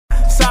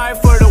sorry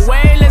for the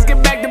way, let's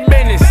get back to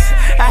business.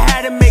 I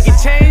had to make a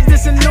change,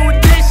 this a new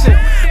edition.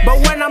 But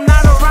when I'm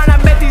not around, I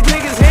bet these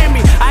niggas hear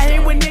me. I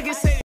hate when niggas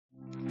say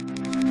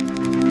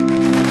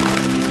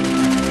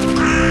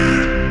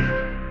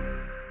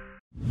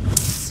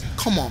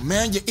Come on,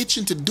 man, you're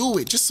itching to do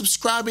it. Just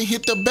subscribe and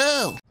hit the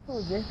bell.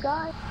 Oh, this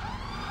guy?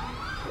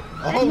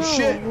 Oh, no,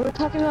 shit. We're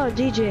talking about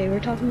DJ. We're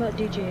talking about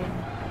DJ.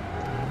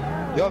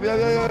 Yup.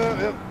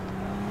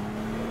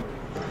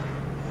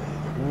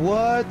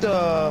 What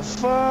the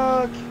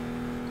fuck?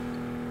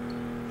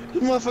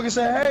 This motherfucker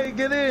said, hey,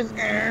 get in.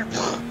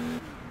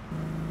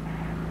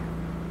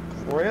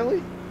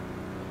 Really?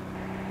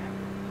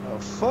 The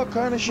fuck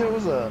kind of shit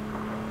was that?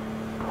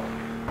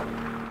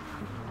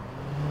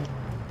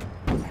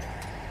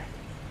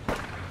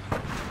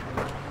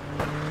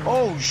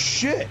 Oh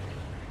shit!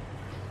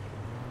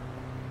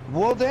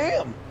 Well,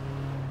 damn!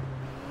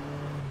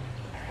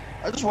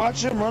 I just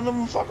watched him run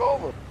them the fuck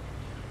over.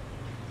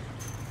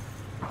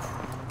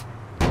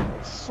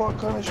 What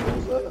kind of shit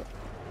was that?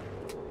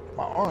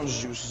 My orange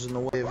juice is in the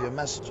way of your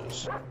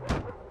messages.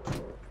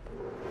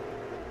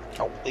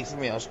 Oh, wait for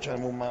me, I was trying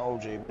to move my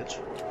OJ, bitch.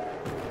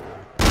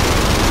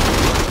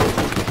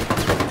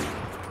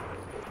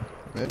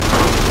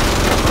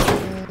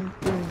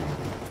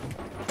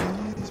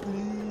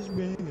 Please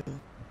bring it.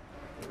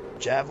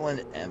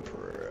 Javelin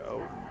Emperor, oh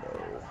no.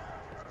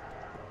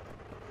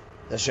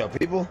 That's your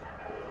people?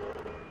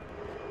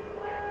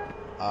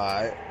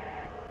 Alright.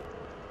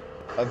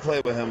 I've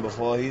played with him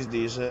before, he's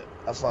decent.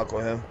 I fuck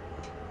with him.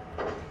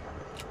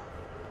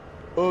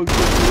 Oh, good.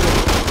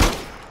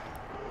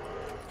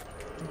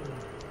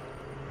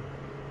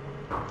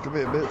 Come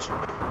here, bitch.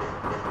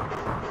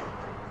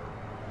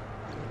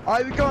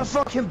 Alright, we gonna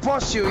fucking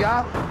bust you,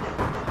 yeah?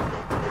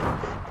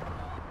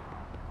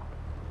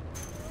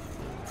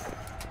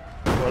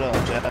 What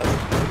up, Jav?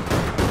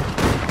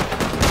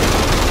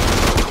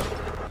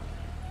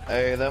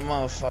 Hey, that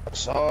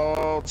motherfucker's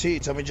all T.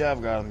 Tell me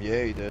Jav got him.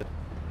 Yeah, he did.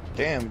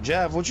 Damn,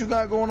 Jav, what you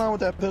got going on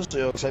with that pistol,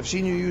 yo? Cause I've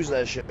seen you use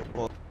that shit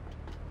before.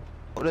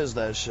 What is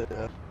that shit,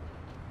 yo?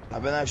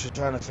 I've been actually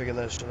trying to figure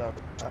that shit out.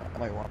 I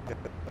might want to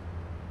get it.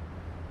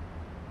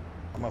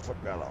 That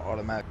motherfucker got an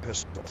automatic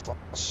pistol. Fuck,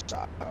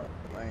 shot out.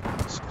 Man,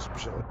 some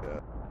shit like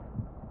that.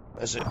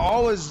 That's it.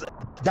 Always.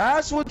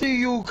 That's what the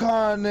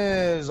Yukon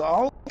is.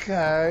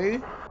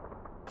 Okay.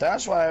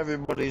 That's why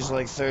everybody's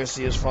like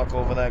thirsty as fuck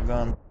over that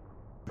gun.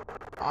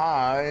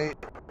 Alright.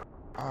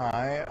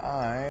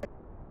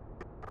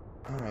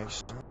 That makes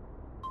sense.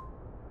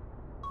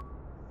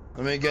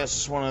 Let me guess,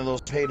 it's one of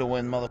those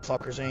pay-to-win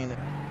motherfuckers, ain't it?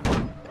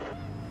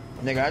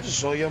 Nigga, I just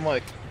saw your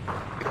mic.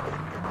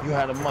 You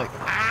had a mic.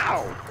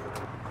 Ow!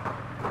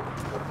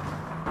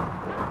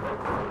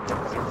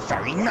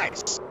 Very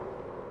nice.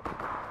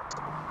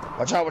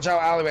 Watch out,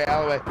 alleyway.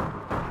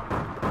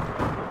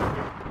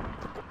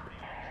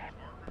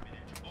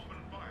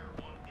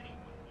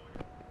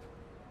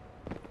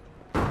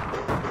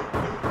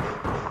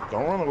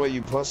 Don't run away,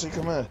 you pussy.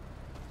 Come here.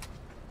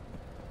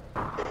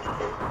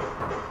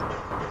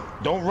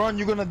 Don't run,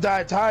 you're gonna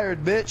die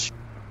tired, bitch.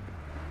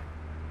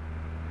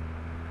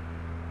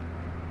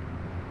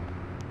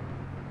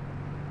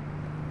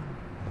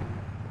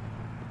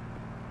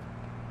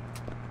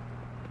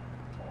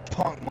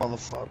 Punk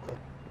motherfucker.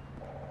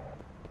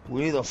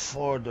 We need a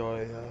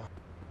 4-door, yeah.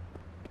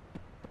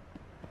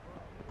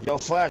 Yo,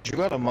 Flash, you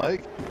got a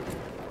mic?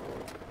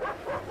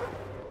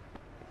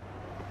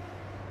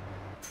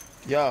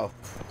 Yo.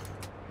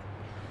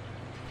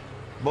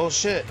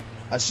 Bullshit.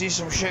 I see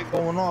some shit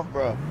going off,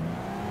 bro.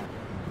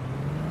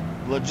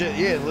 Legit,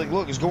 yeah,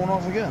 look, it's going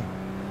off again.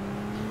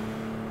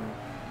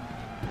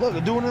 Look,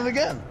 they're doing it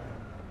again.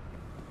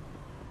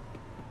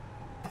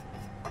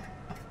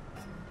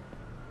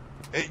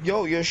 Hey,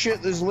 yo, your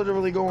shit is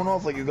literally going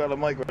off like you got a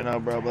mic right now,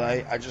 bro,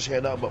 but I just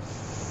heard that, but...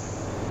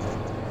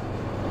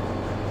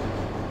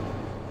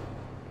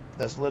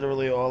 That's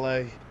literally all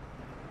I...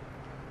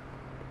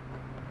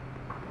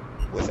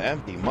 With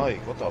empty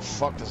mic, what the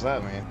fuck does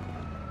that mean?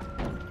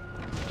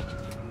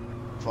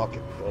 Fuck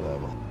it,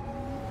 whatever.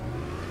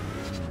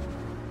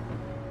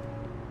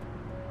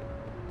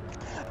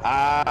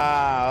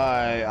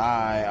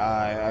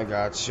 I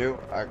got you.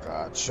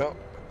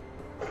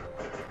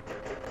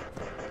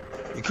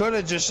 You could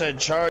have just said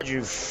charge,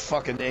 you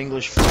fucking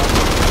English fuck.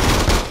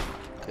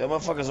 Yeah,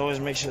 motherfuckers always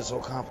make shit so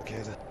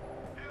complicated.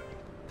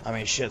 I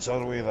mean, shit, so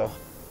do we, though.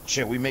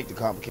 Shit, we make the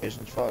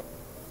complications, fuck.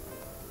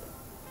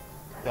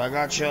 Yo, I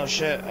got your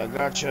shit.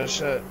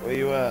 Where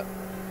you at?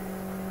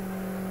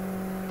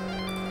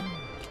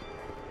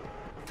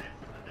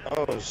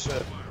 Oh,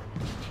 shit.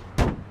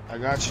 I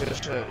got your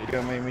shit. You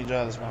gonna make me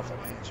drive this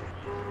motherfucker, ain't you?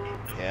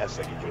 Yeah, I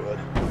figured you would.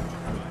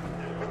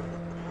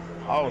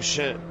 Oh,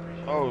 shit.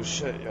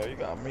 Yo, you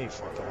got me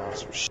fucking on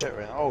some shit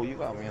right now. Oh, you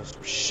got me on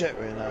some shit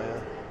right now,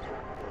 yeah.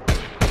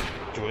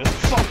 Dude, this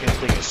fucking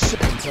thing is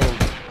sick until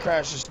it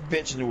crashes this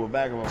bitch into a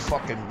back of a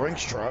fucking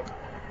Brinks truck.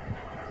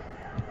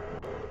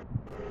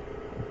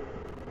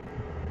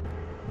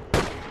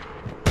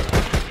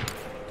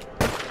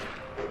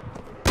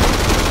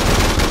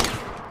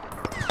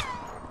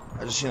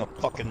 I just seen a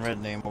fucking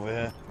red name over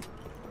here.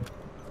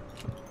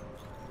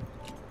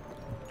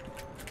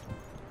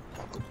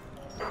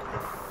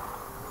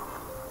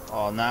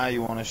 Oh, now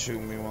you want to shoot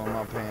me when I'm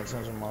not paying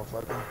attention,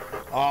 motherfucker.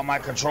 Oh, my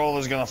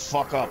controller's gonna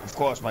fuck up. Of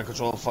course, my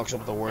controller fucks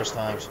up at the worst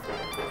times.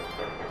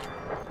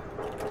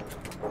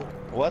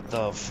 What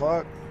the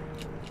fuck?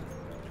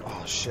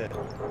 Oh, shit.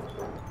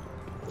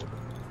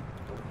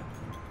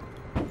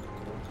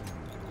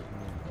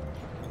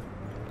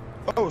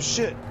 Oh,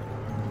 shit.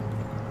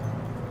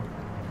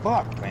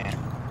 Fuck, man.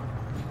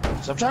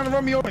 So I'm trying to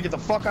run me over and get the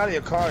fuck out of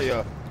your car,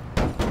 yo.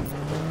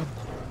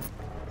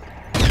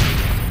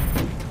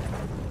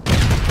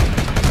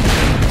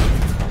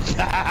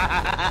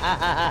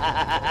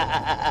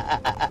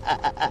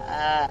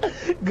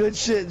 Good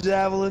shit,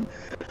 Javelin.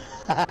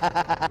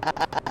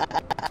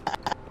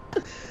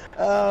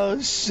 Oh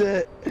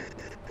shit.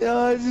 Yo,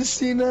 I just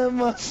seen that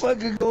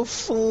motherfucker go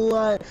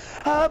fly.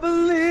 I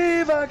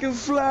believe I can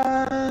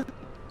fly.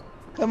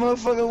 That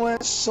motherfucker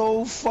went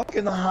so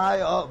fucking high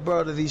up,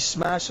 bro, that he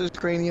smashed his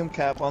cranium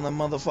cap on the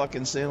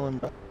motherfucking ceiling,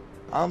 bro.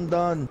 I'm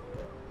done.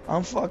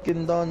 I'm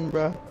fucking done,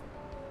 bro.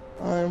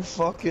 I'm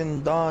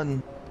fucking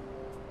done.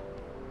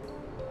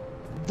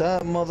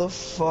 That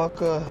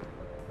motherfucker.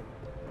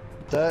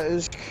 That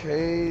is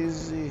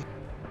crazy.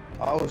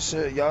 Oh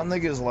shit, y'all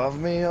niggas love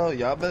me, yo.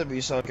 Y'all better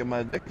be sucking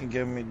my dick and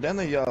giving me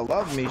dinner. Y'all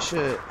love me,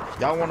 shit.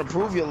 Y'all wanna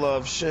prove your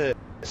love, shit.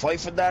 Fight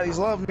for daddy's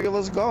love, nigga,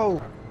 let's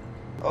go.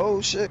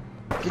 Oh shit.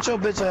 Get your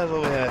bitch ass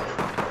over here.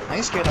 I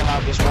ain't scared to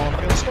hop this one,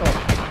 nigga, let's go.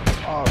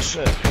 Oh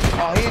shit.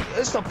 Oh,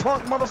 it's the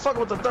punk motherfucker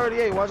with the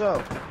 38, watch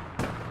out.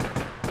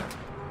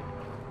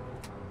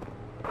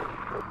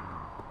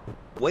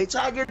 Wait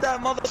till I get that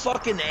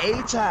motherfucking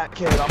A-Tac,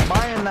 kid. I'm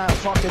buying that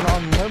fucking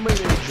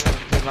unlimited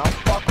drink, and I'm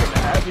fucking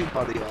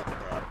everybody up,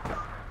 bro.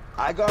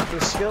 I got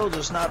the skill,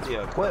 just not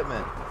the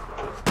equipment.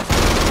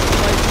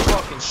 Like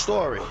fucking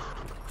story.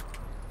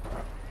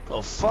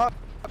 The fuck?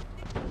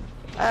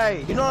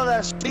 Hey, you know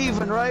that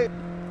Steven, right?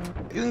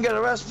 You can get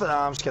arrested for that.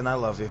 I'm just kidding, I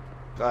love you.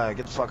 Go ahead,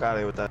 get the fuck out of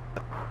here with that.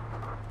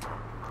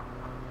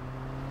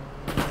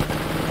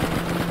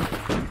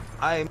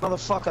 Hey,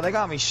 motherfucker, they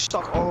got me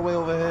stuck all the way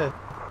over here.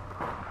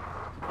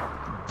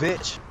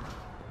 Bitch, shut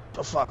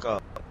the fuck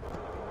up.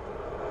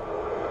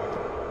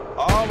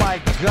 Oh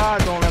my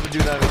god, don't ever do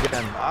that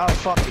again. I'll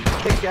fucking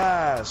kick your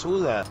ass.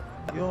 Who's that?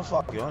 You don't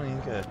fuck you, I don't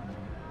even care.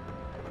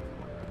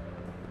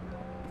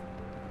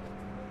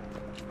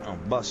 I'll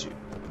bust you.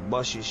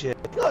 Bust your shit.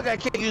 Look, I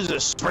can't use a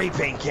spray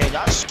paint can.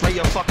 I'll spray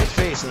your fucking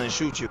face and then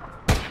shoot you.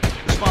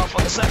 This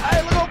motherfucker said,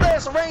 hey, look over there,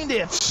 it's a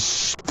reindeer.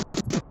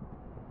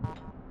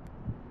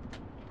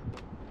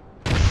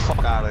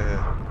 Fuck out of here.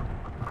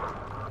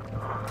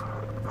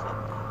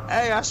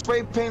 Hey, I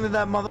spray painted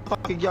that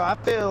motherfucker, yo. I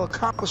feel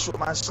accomplished with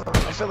myself.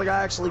 I feel like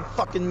I actually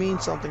fucking mean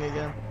something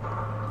again.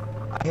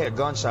 I hear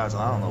gunshots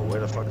and I don't know where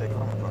the fuck they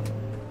coming from.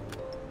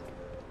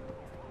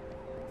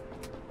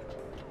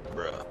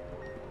 Bruh.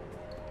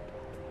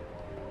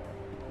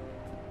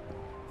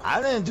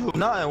 I didn't do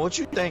nothing. What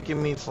you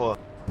thanking me for?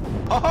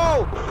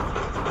 Oh!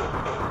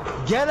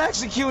 Get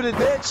executed,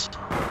 bitch!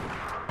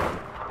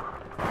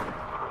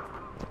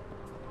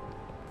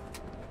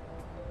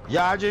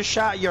 Yeah, I just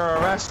shot your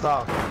arrest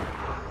off.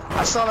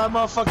 I saw that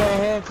motherfucker in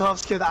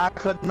handcuffs, kid. I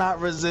could not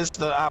resist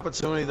the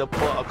opportunity to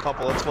put a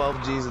couple of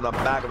 12 G's in the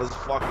back of his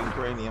fucking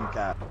cranium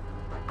cap.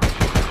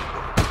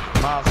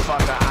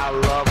 Motherfucker, I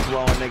love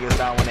blowing niggas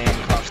down when they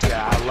handcuffs,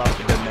 yeah. I love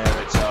the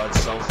demerits, yo.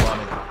 It's so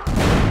funny.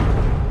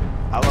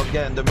 I love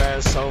getting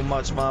demerits so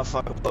much,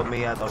 motherfucker put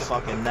me at the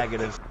fucking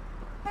negative.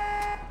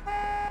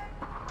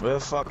 We're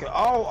fucking...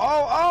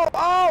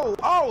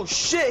 Oh,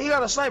 shit, he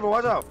got a sniper,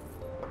 watch out.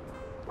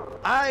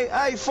 Hey,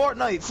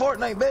 Fortnite,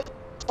 bitch.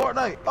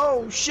 Fortnite.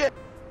 Oh shit.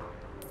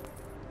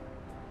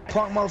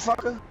 Punk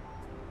motherfucker.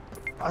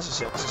 Watch the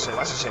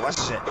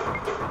shit.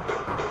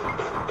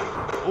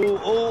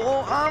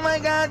 Oh my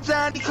god,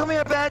 Daddy, come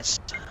here, bitch.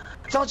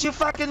 Don't you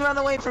fucking run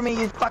away from me,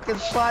 you fucking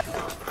slut.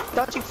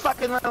 Don't you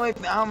fucking run away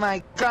from me. Oh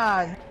my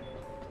god.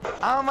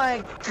 Oh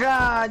my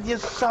god, you're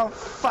so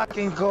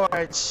fucking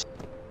gorgeous.